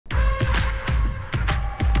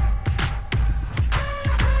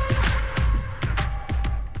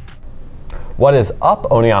What is up,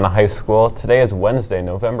 Oneonta High School? Today is Wednesday,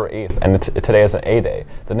 November 8th, and today is an A-Day.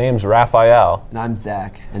 The name's Raphael. And I'm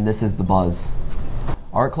Zach, and this is The Buzz.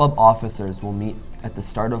 Art club officers will meet at the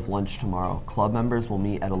start of lunch tomorrow. Club members will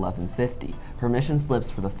meet at 11:50. Permission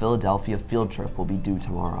slips for the Philadelphia field trip will be due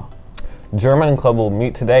tomorrow. German Club will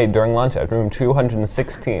meet today during lunch at room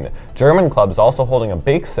 216. German Club is also holding a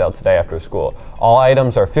bake sale today after school. All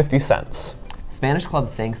items are 50 cents. Spanish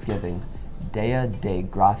Club Thanksgiving, Dia de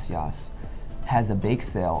Gracias, has a bake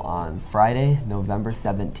sale on Friday, November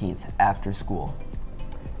 17th after school.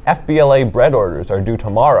 FBLA bread orders are due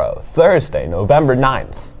tomorrow, Thursday, November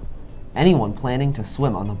 9th. Anyone planning to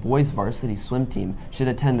swim on the boys' varsity swim team should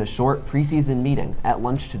attend a short preseason meeting at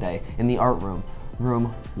lunch today in the art room,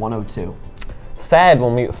 room 102. SAD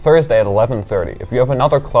will meet Thursday at 11:30. If you have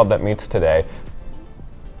another club that meets today,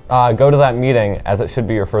 go to that meeting, as it should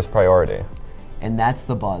be your first priority. And that's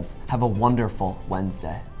The Buzz. Have a wonderful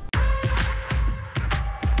Wednesday.